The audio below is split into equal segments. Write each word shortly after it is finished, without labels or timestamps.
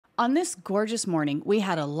On this gorgeous morning, we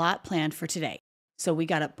had a lot planned for today. So we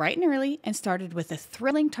got up bright and early and started with a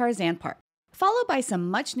thrilling Tarzan park, followed by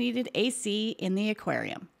some much-needed AC in the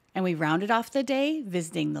aquarium. And we rounded off the day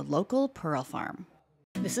visiting the local pearl farm.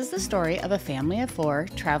 This is the story of a family of 4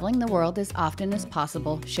 traveling the world as often as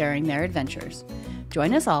possible, sharing their adventures.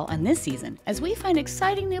 Join us all on this season as we find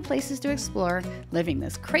exciting new places to explore, living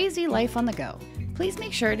this crazy life on the go. Please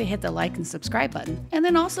make sure to hit the like and subscribe button, and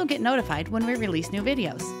then also get notified when we release new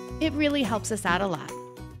videos. It really helps us out a lot.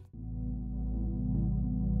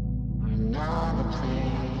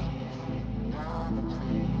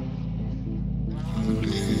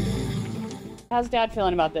 How's Dad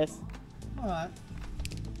feeling about this? All right.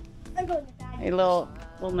 I'm going with Dad. Are you a little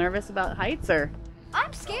nervous about heights, or?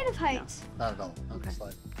 I'm scared of heights. Not at all. Okay. It's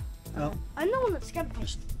like, no, I'm the one that's scared of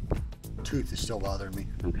heights. tooth is still bothering me.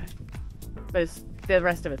 Okay. But the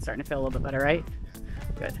rest of it's starting to feel a little bit better, right?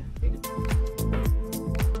 Good.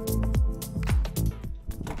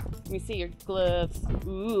 Let me see your gloves.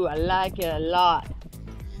 Ooh, I like it a lot.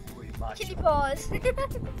 Kitty paws.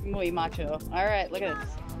 Muy macho. All right, look at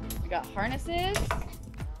this. We got harnesses.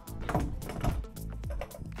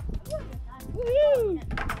 Woo!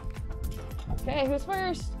 Okay, who's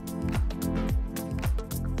first?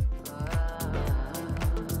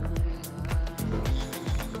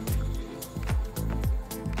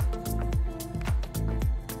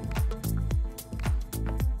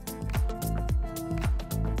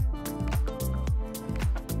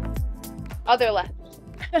 Other left.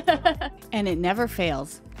 And it never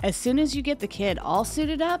fails. As soon as you get the kid all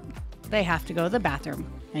suited up, they have to go to the bathroom,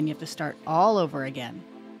 and you have to start all over again.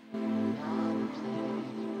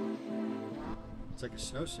 It's like a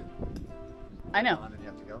snowsuit. I know. On and you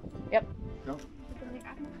have to go. Yep. Go.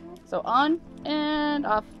 So on and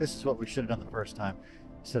off. This is what we should have done the first time.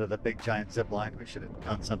 Instead of the big giant zip line, we should have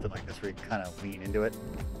done something like this where you kind of lean into it.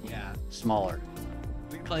 Yeah, Smaller.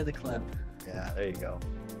 we play the clip. Yeah, there you go.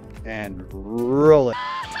 And roll it.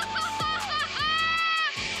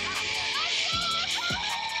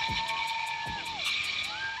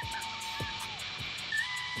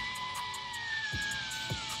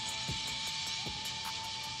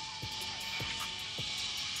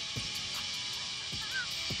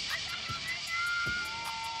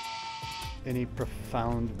 Any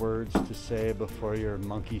profound words to say before your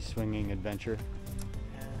monkey swinging adventure?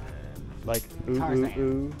 Like, ooh, Tarzan. ooh,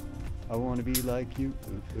 ooh, I want to be like you,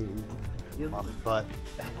 ooh, ooh. Mom and butt.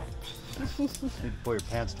 You need to pull your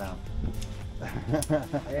pants down.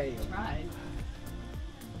 There you go. Right.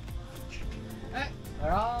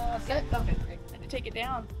 We're all set. Okay. I had to take it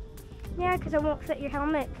down. Yeah, because it won't fit your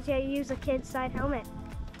helmet because you use a kid's side helmet.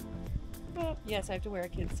 Yes, I have to wear a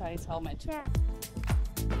kid's size helmet. Yeah.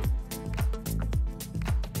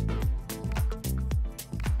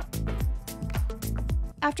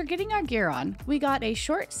 After getting our gear on, we got a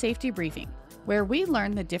short safety briefing, where we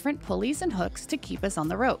learned the different pulleys and hooks to keep us on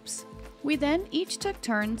the ropes. We then each took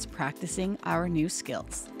turns practicing our new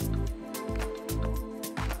skills.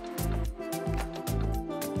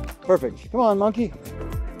 Perfect. Come on, monkey.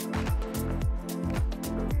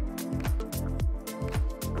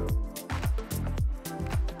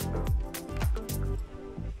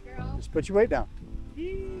 Just put your weight down.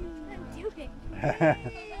 I'm doing.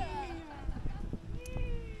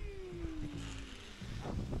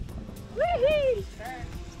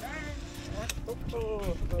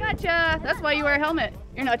 Woohoo! Gotcha! That's why you wear a helmet.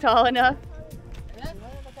 You're not tall enough.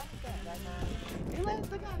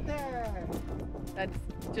 That's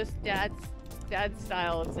just Dad's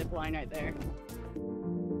style of zip line right there.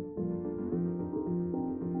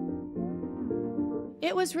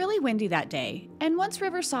 It was really windy that day, and once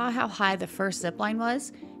River saw how high the first zip line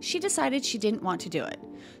was, she decided she didn't want to do it.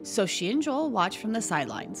 So she and Joel watched from the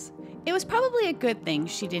sidelines. It was probably a good thing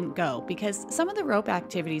she didn't go because some of the rope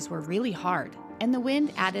activities were really hard, and the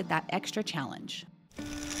wind added that extra challenge.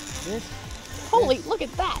 Holy, look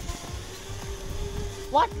at that!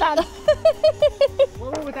 What the?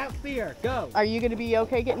 Whoa, without fear. Go. Are you gonna be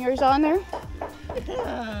okay getting yours on there?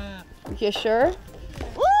 You sure?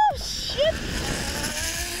 Woo, shit!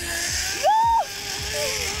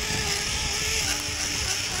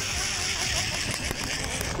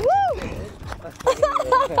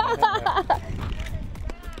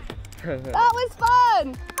 That was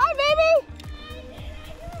fun! Hi, baby!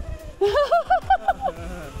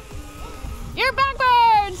 You're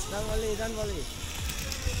backwards! Don't worry, don't worry.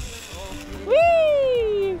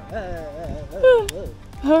 Whee!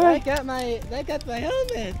 All I right. got my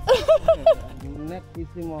helmet.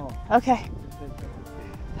 Nettissimo. Okay.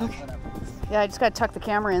 Okay. Yeah, I just gotta tuck the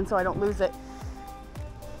camera in so I don't lose it.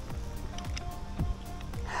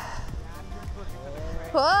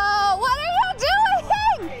 Whoa, what are you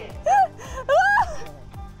doing?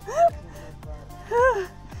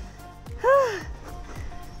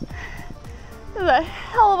 This is a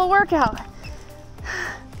hell of a workout.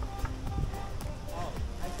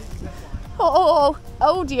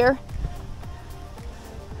 Oh dear.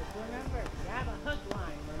 Remember, you have a hook line,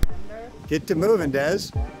 remember? Get to moving, Des.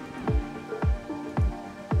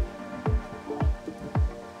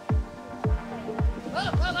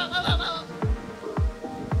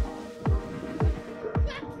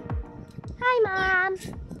 Hi, Mom.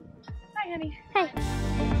 Hi, honey. Hey.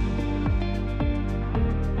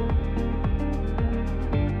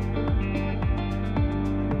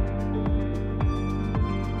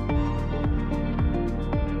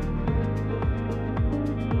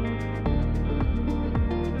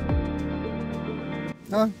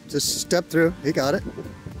 Oh, just step through. You got it.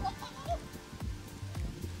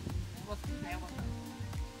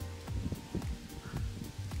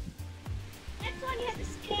 Next one, you have to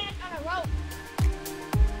stand on a rope.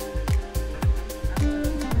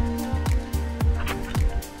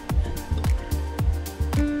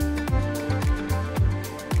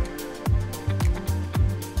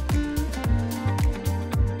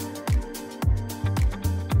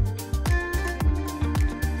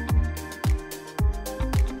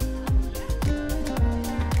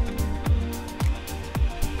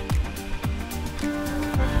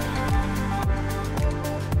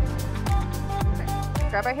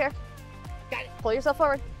 Grab right here. Got it. Pull yourself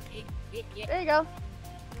forward. Yeah. There you go.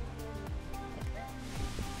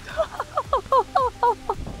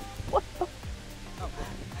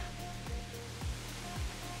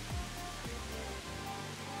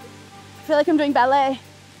 I feel like I'm doing ballet.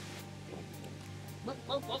 And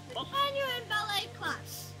you're in ballet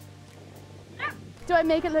class. Do I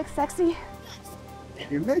make it look sexy?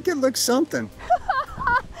 You make it look something.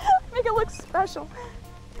 Make it look special.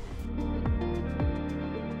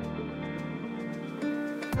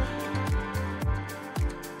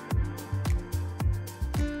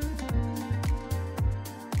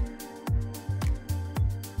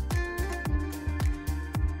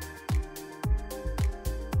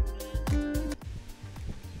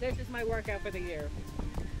 This is my workout for the year.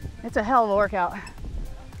 It's a hell of a workout.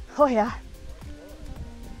 Oh yeah.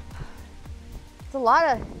 It's a lot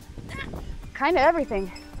of kind of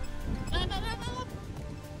everything.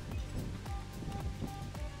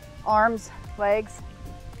 Arms, legs.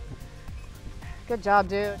 Good job,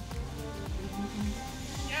 dude.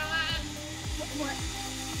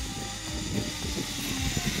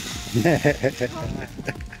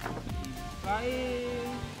 Bye.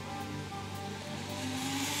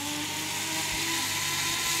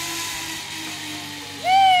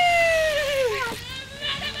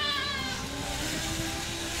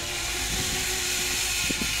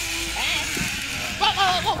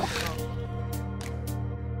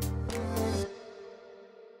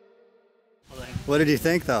 What did you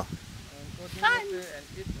think, though? Fun.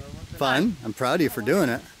 Fun. I'm proud of you for doing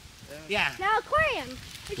it. Yeah. Now aquarium.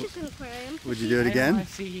 It's just an aquarium. Would you do it again?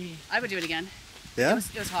 See. I would do it again. Yeah?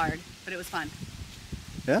 It was hard, but it was fun.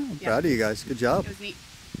 Yeah, I'm proud of you guys. Good job. It was neat.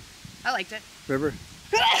 I liked it. River.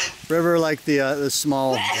 River liked the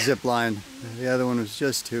small zip line. The other one was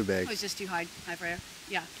just too It big. was just too high for you.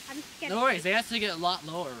 Yeah. I'm scared. No worries, they actually get a lot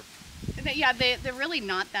lower. Yeah, they're really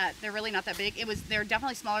not that. They're really not that big. They're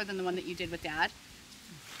definitely smaller than the one that you did with Dad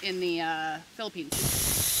in the Philippines.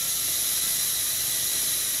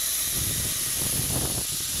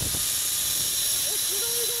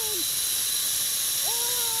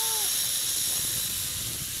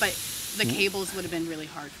 But the cables would have been really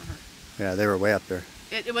hard for her. Yeah, they were way up there.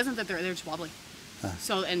 It wasn't that they're just wobbly.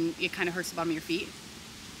 So, and it kind of hurts the bottom of your feet.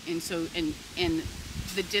 And so, and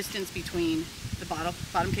the distance between the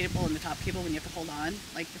bottom cable and the top cable, when you have to hold on,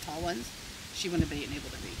 like the tall ones, she wouldn't have been able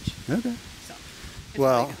to reach. Okay. So, it's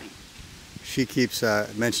Well, a really good thing. She keeps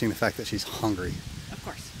mentioning the fact that she's hungry. Of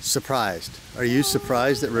course. Surprised. Are you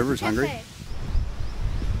surprised that River's hungry? Cafe.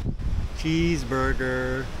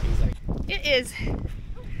 Cheeseburger. He's like, It is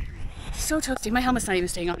so toasty. My helmet's not even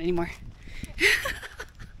staying on anymore.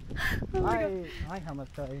 I have a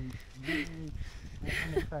time.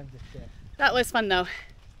 That was fun though.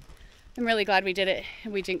 I'm really glad we did it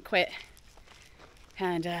and we didn't quit.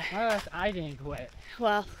 And I didn't quit.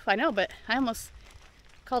 well, I know, but I almost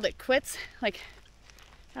called it quits. Like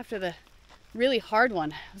after the really hard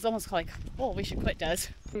one, it was almost like, oh, we should quit, Des.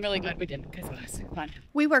 I'm really glad we didn't because it was fun.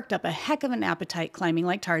 We worked up a heck of an appetite climbing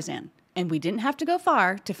like Tarzan, and we didn't have to go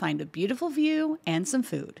far to find a beautiful view and some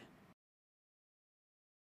food.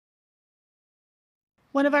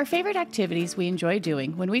 One of our favorite activities we enjoy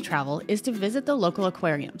doing when we travel is to visit the local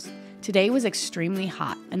aquariums. Today was extremely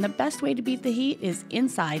hot, and the best way to beat the heat is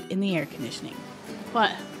inside in the air conditioning.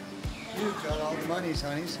 What? You've got all the monies,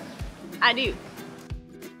 honeys. I do.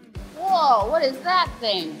 Whoa, what is that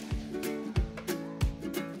thing?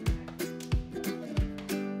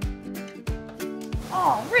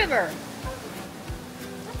 Oh, river.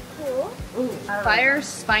 Cool. Ooh, fire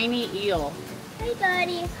spiny eel. Hey,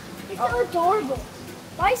 buddy. You're so adorable.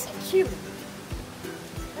 Why so cute?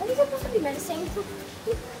 Are you supposed to be menacing?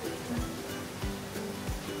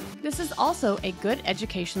 This is also a good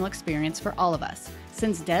educational experience for all of us.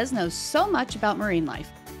 Since Des knows so much about marine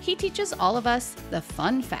life, he teaches all of us the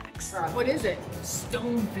fun facts. What is it?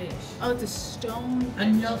 Stonefish. Oh, it's a stone.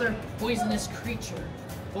 Another poisonous creature.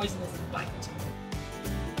 Poisonous bite.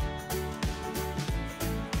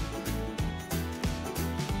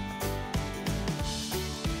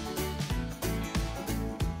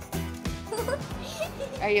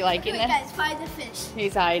 Are you liking Wait, this? guys, find the fish.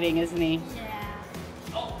 He's hiding, isn't he? Yeah.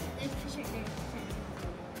 Oh. There's fish right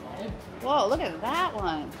there. Whoa, look at that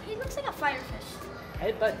one. He looks like a firefish.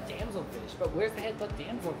 Headbutt damselfish. But where's the headbutt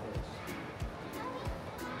damselfish?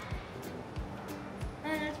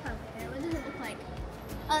 That's probably there. What does it look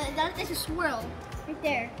like? It's a swirl right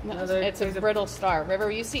there. No, No, there- it's a there's a- brittle star.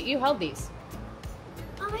 River, you held these.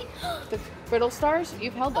 Oh my god. The brittle stars,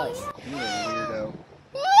 you've held those. You're a weirdo.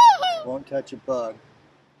 Won't touch a bug.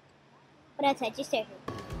 But that's it. Just stay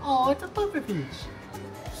here. Oh, it's a pufferfish.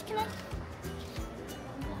 Just can I?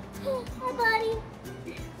 Hi, buddy.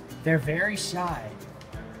 They're very shy.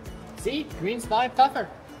 See? Green spotted puffer.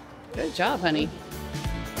 Good job, honey.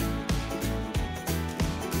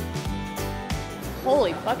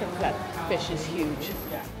 Holy bucket, that fish is huge.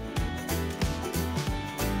 Yeah.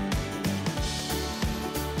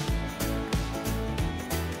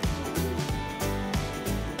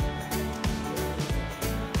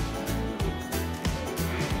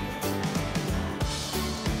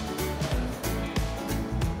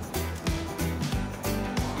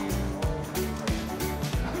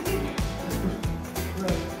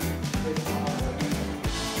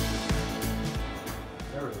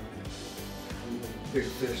 Big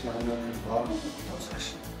fish not in the bottom.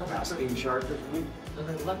 Basking shark.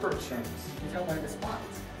 They're leopard sharks. You tell by the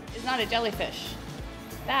spots. It's not a jellyfish.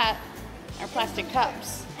 That are plastic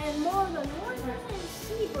cups. And more than 1,000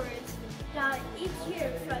 seabirds die each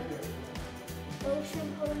year from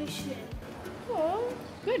ocean pollution. Oh.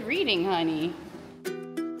 Good reading, honey.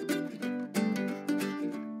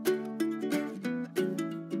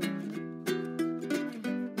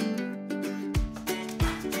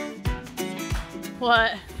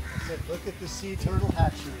 What? Said, look at the sea turtle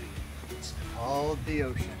hatchery. It's called the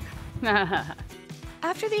ocean.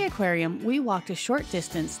 After the aquarium, we walked a short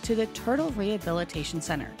distance to the Turtle Rehabilitation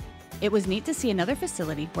Center. It was neat to see another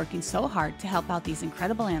facility working so hard to help out these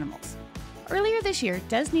incredible animals. Earlier this year,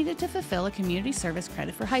 Des needed to fulfill a community service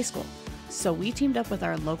credit for high school, so we teamed up with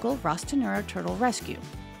our local Ras Tanura Turtle Rescue.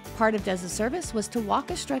 Part of Des's service was to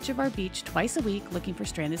walk a stretch of our beach twice a week looking for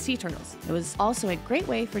stranded sea turtles. It was also a great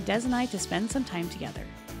way for Des and I to spend some time together.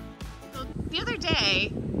 The other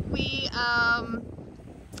day, we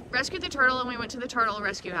rescued the turtle and we went to the turtle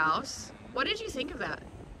rescue house. What did you think of that?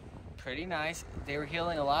 Pretty nice. They were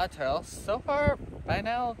healing a lot of turtles. So far, by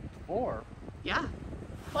now, 4. Yeah.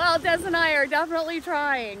 Well, Des and I are definitely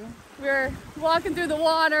trying. We're walking through the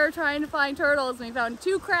water trying to find turtles and we found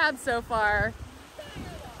 2 crabs so far.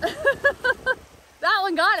 That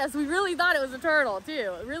one got us. We really thought it was a turtle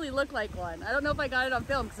too. It really looked like one. I don't know if I got it on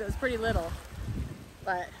film because it was pretty little.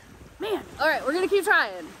 But man, all right, we're gonna keep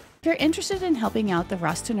trying. If you're interested in helping out the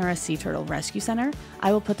Ras Tanura Sea Turtle Rescue Center,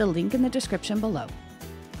 I will put the link in the description below.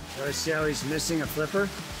 So I see how he's missing a flipper.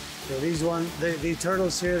 So the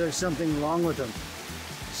turtles here, there's something wrong with them.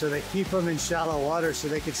 So they keep them in shallow water so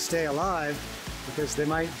they could stay alive because they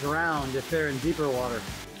might drown if they're in deeper water.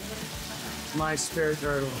 It's my spirit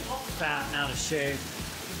turtle, fat and out of shape.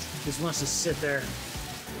 Just wants to sit there.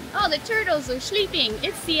 Oh, the turtles are sleeping.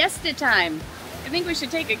 It's siesta time. I think we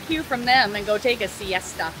should take a cue from them and go take a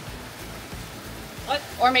siesta. What?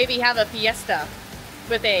 Or maybe have a fiesta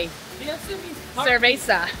with a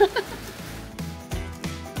cerveza.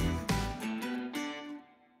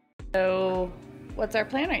 So, what's our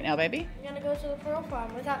plan right now, baby? I'm gonna go to the pearl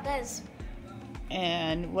farm without Des.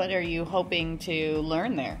 And what are you hoping to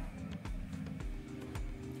learn there?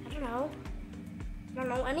 I don't know. I don't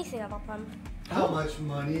know anything about them. How much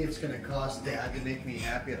money it's gonna cost Dad to make me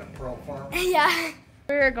happy at a pearl farm? Yeah.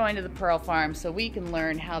 We're going to the pearl farm so we can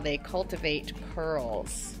learn how they cultivate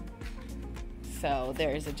pearls. So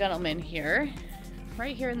there's a gentleman here,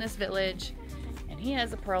 right here in this village, and he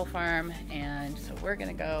has a pearl farm, and so we're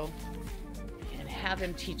gonna go and have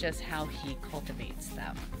him teach us how he cultivates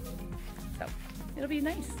them. So it'll be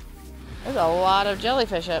nice. There's a lot of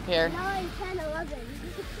jellyfish up here. 9, 10, 11.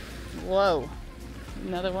 Whoa.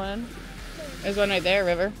 Another one. There's one right there,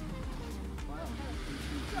 River.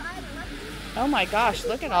 Oh my gosh,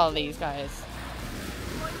 look at all these guys.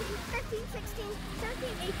 14, 15, 16, 17,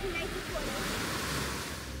 18, 19,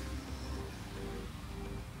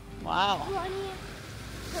 20. Wow.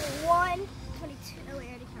 21, 22. Oh, wait, I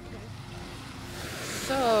already counted.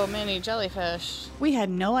 So many jellyfish. We had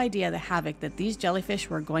no idea the havoc that these jellyfish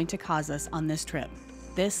were going to cause us on this trip.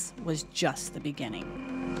 This was just the beginning.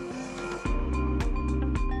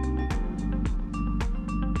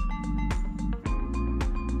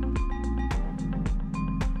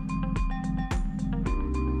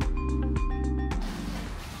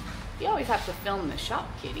 You always have to film the shop,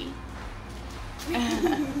 kitty.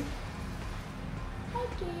 Hi,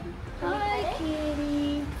 Kitty. Hi,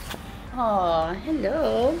 kitty. Oh,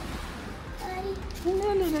 hello. Hi.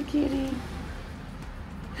 Hello, little kitty.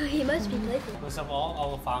 He must be playful. First of all,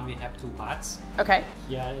 our farm we have 2 parts. Okay.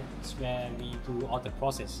 Here is where we do all the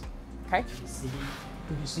process. Okay.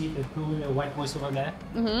 You see the blue and the white boys over there?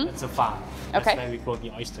 Mm-hmm. That's a farm. That's Okay. where we grow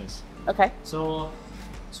the oysters. Okay. So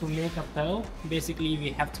to make a pearl, basically we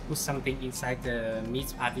have to put something inside the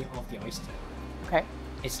meat parting of the oyster. Okay.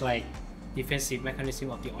 It's like defensive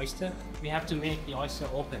mechanism of the oyster. We have to make the oyster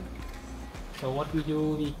open. So what we do,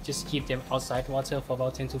 we just keep them outside water for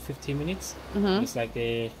about 10 to 15 minutes. Mm-hmm. It's like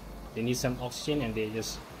they need some oxygen and they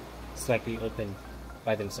just slightly open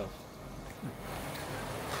by themselves.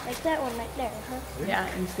 Like that one right there, huh? Yeah,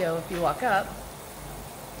 and so if you walk up,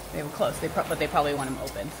 they were close, but they probably want them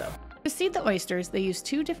open, so. To seed the oysters, they use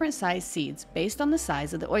 2 different size seeds based on the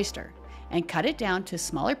size of the oyster and cut it down to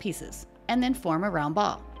smaller pieces and then form a round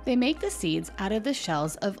ball. They make the seeds out of the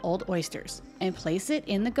shells of old oysters and place it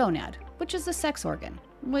in the gonad, which is the sex organ,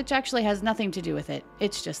 which actually has nothing to do with it.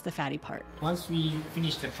 It's just the fatty part. Once we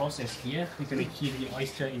finish the process here, we're going to keep the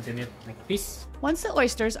oyster in the net like this. Once the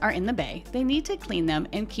oysters are in the bay, they need to clean them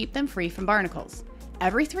and keep them free from barnacles.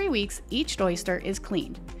 Every 3 weeks, each oyster is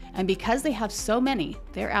cleaned. And because they have so many,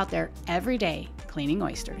 they're out there every day cleaning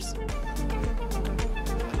oysters.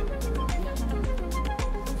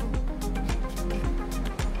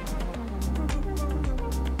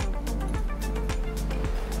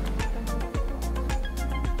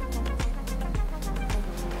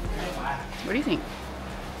 What do you think?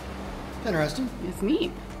 Interesting. It's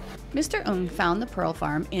neat. Mr. Ung found the pearl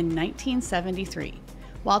farm in 1973.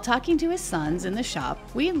 While talking to his sons in the shop,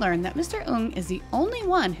 we learned that Mr. Ung is the only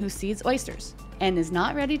one who seeds oysters and is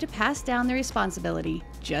not ready to pass down the responsibility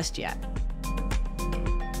just yet.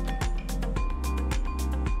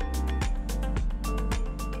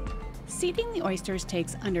 Seeding the oysters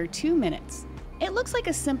takes under 2 minutes. It looks like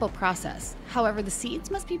a simple process. However, the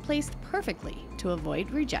seeds must be placed perfectly to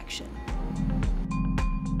avoid rejection.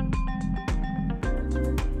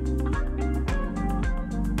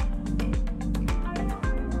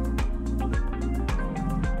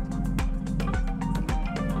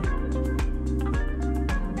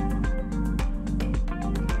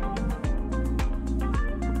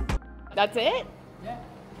 That's it? Yeah.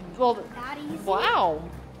 Well, That easy? wow.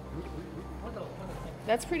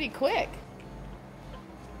 That's pretty quick.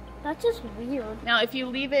 That's just weird. Now, if you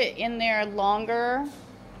leave it in there longer,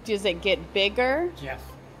 does it get bigger? Yes.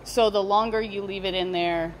 So the longer you leave it in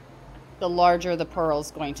there, the larger the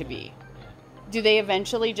pearl's going to be. Do they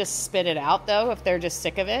eventually just spit it out, though, if they're just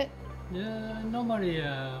sick of it? Yeah, normally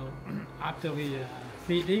after we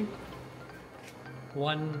feeding,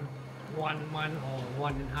 1 month or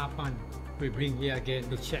 1.5 months, we bring here again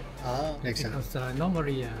to check. Ah, makes sense. Because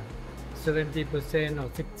normally 70% or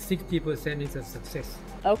 60% is a success.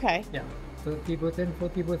 Okay. Yeah, 30%,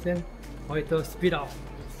 40%, or spit off.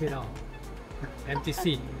 Empty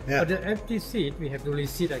seed. Yeah. But the empty seed, we have to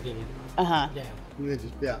reseed again. Uh-huh. Yeah.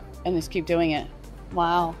 Yeah, And just keep doing it.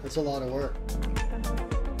 Wow. that's a lot of work.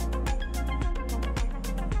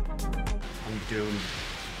 I'm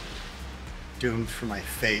doomed for my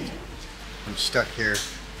fate. I'm stuck here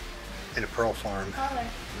in a pearl farm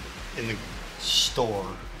in the store.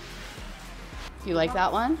 You like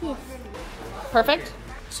that one? Perfect?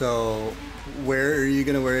 So, where are you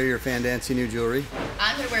gonna wear your fandancy new jewelry?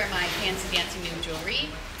 I'm going to wear my fancy dancy new jewelry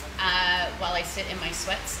while I sit in my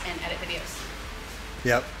sweats and edit videos.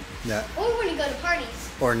 Yep. Yeah. Or when you go to parties.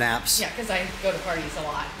 Or naps. Yeah, because I go to parties a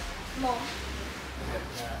lot. Mom.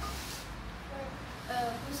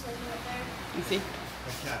 Who's living right there? You see?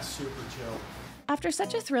 Yeah, super chill. After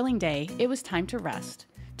such a thrilling day, it was time to rest.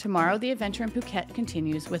 Tomorrow, the adventure in Phuket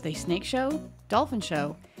continues with a snake show, dolphin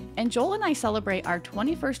show, and Joel and I celebrate our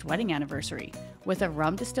 21st wedding anniversary, with a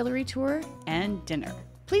rum distillery tour and dinner.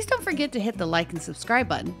 Please don't forget to hit the like and subscribe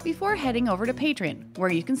button before heading over to Patreon, where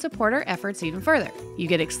you can support our efforts even further. You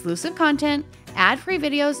get exclusive content, ad-free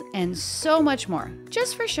videos, and so much more,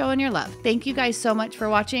 just for showing your love. Thank you guys so much for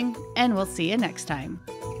watching, and we'll see you next time.